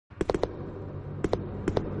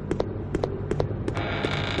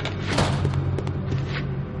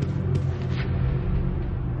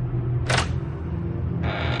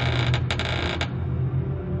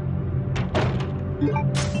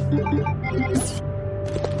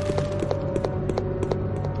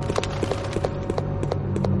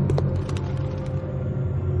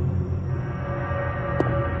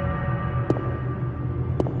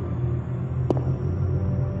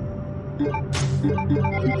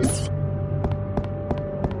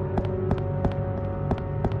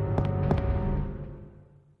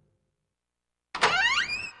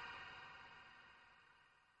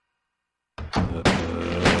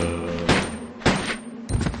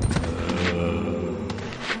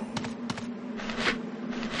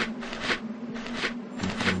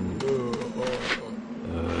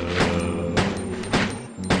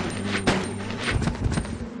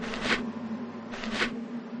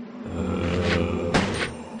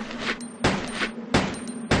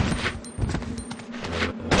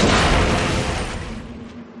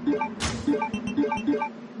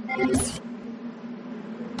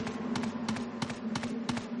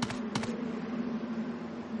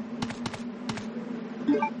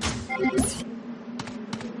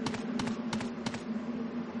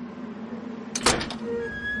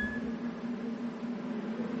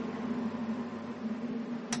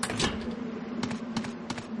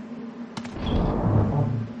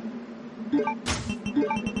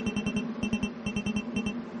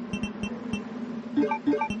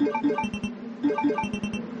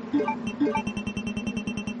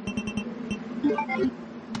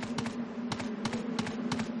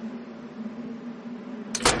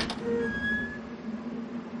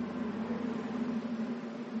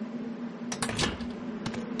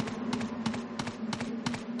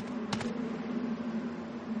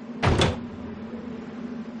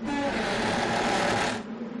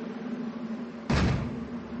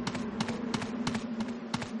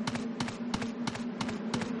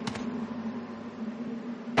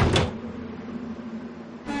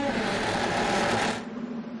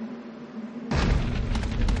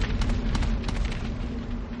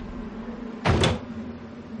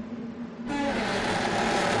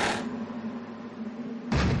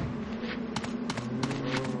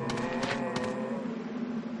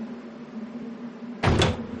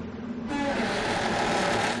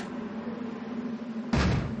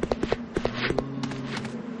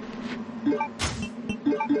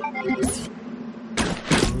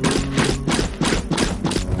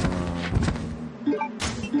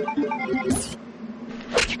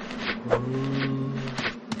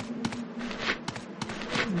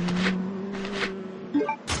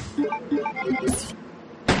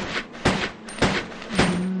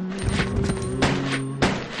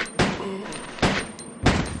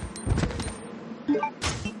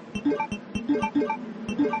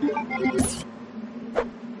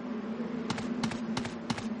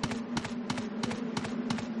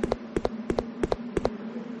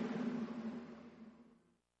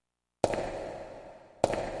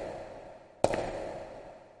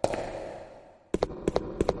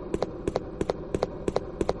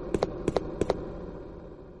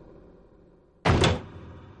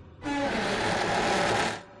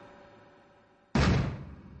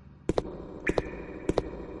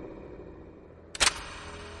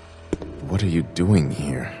What are you doing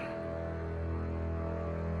here?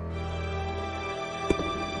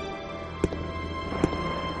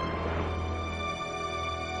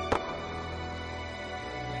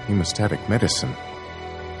 Hemostatic medicine.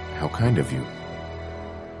 How kind of you.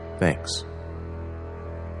 Thanks.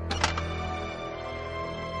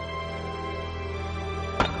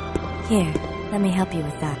 Here, let me help you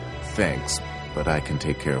with that. Thanks, but I can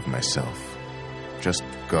take care of myself. Just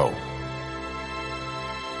go.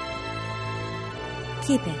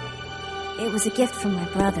 Keep it. It was a gift from my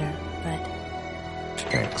brother, but...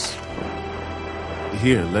 Thanks.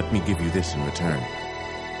 Here, let me give you this in return.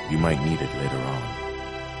 You might need it later on.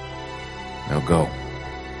 Now go.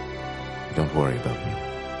 Don't worry about me.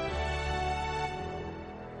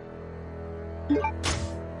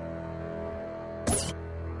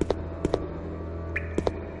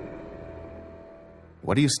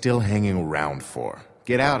 What are you still hanging around for?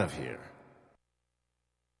 Get out of here.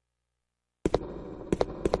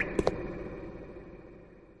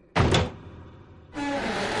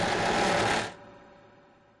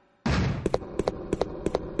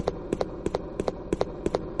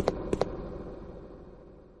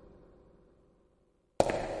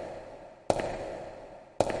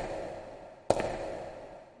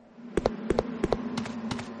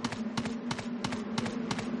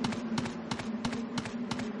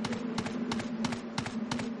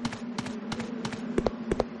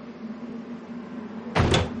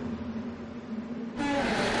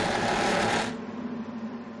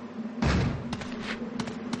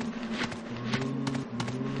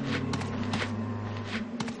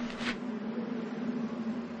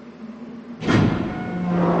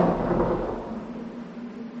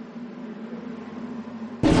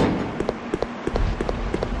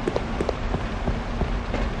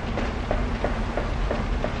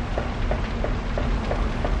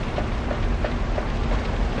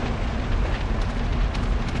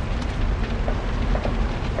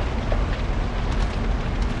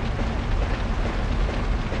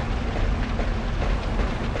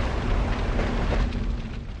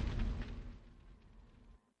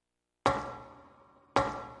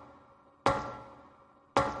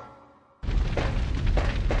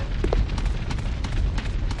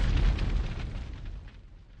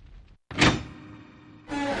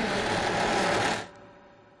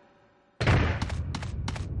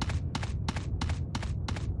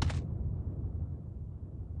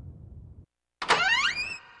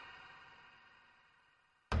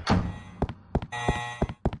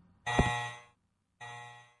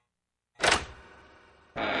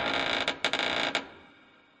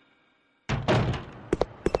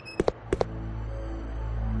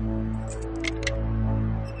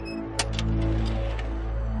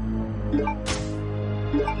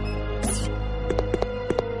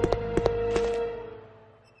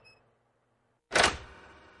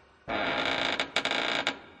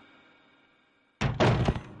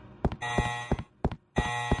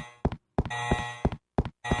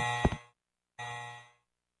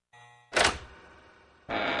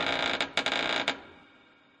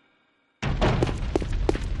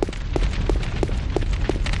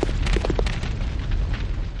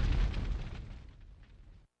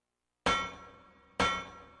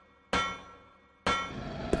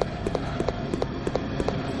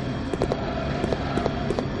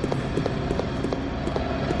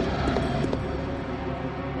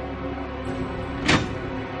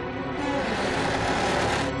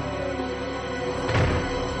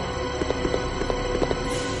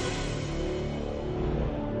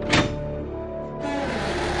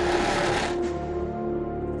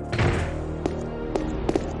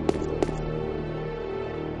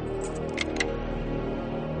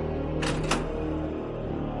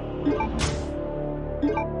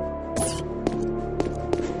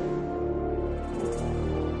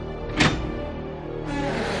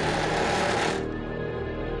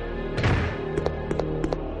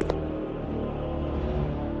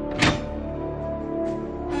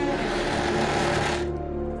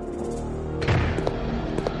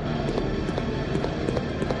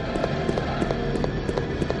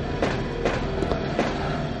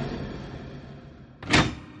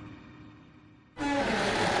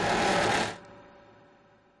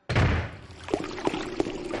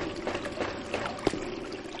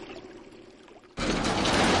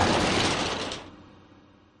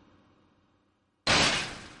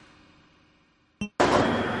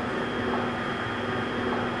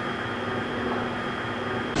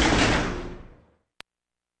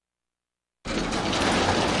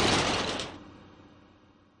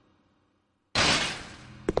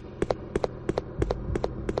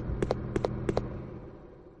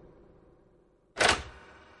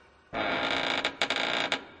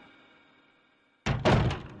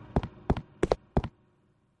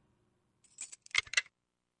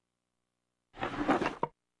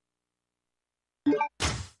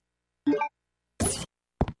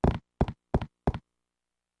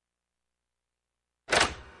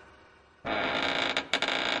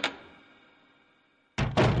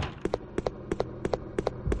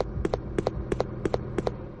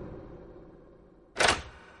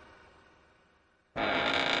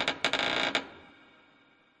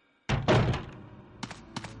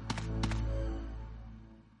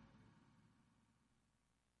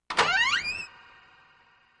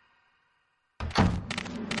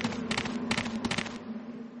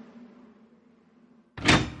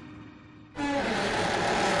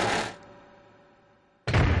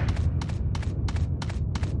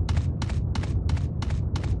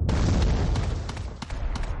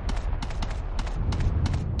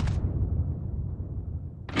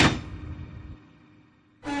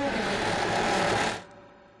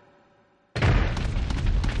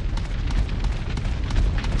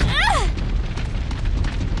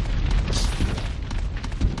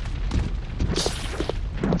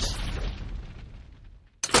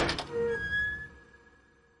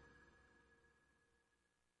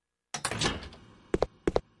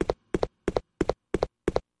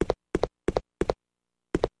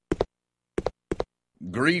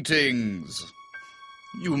 Greetings.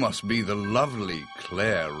 You must be the lovely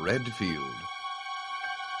Claire Redfield.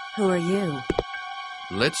 Who are you?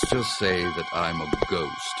 Let's just say that I'm a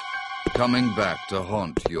ghost, coming back to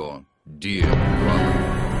haunt your dear brother.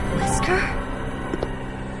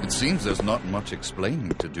 Wesker? It seems there's not much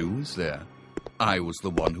explaining to do, is there? I was the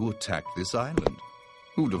one who attacked this island.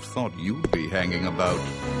 Who'd have thought you'd be hanging about?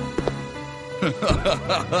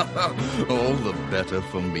 All the better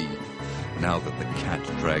for me. Now that the cat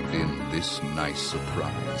dragged in this nice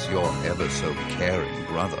surprise, your ever so caring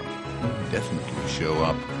brother will definitely show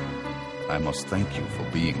up. I must thank you for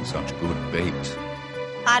being such good bait.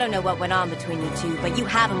 I don't know what went on between you two, but you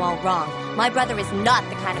have him all wrong. My brother is not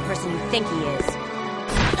the kind of person you think he is.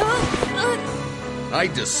 I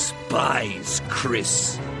despise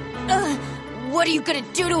Chris. What are you gonna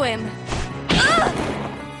do to him?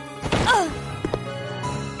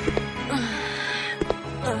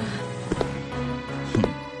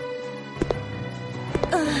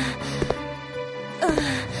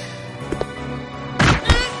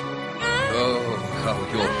 Oh, how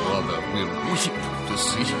your brother will weep to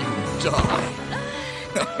see you die.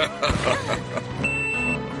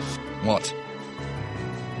 What?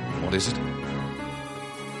 What is it?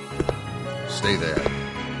 Stay there.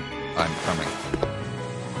 I'm coming.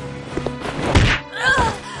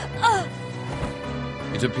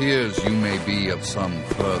 It appears you may be of some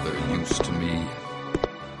further use to me.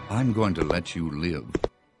 I'm going to let you live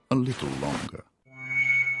a little longer.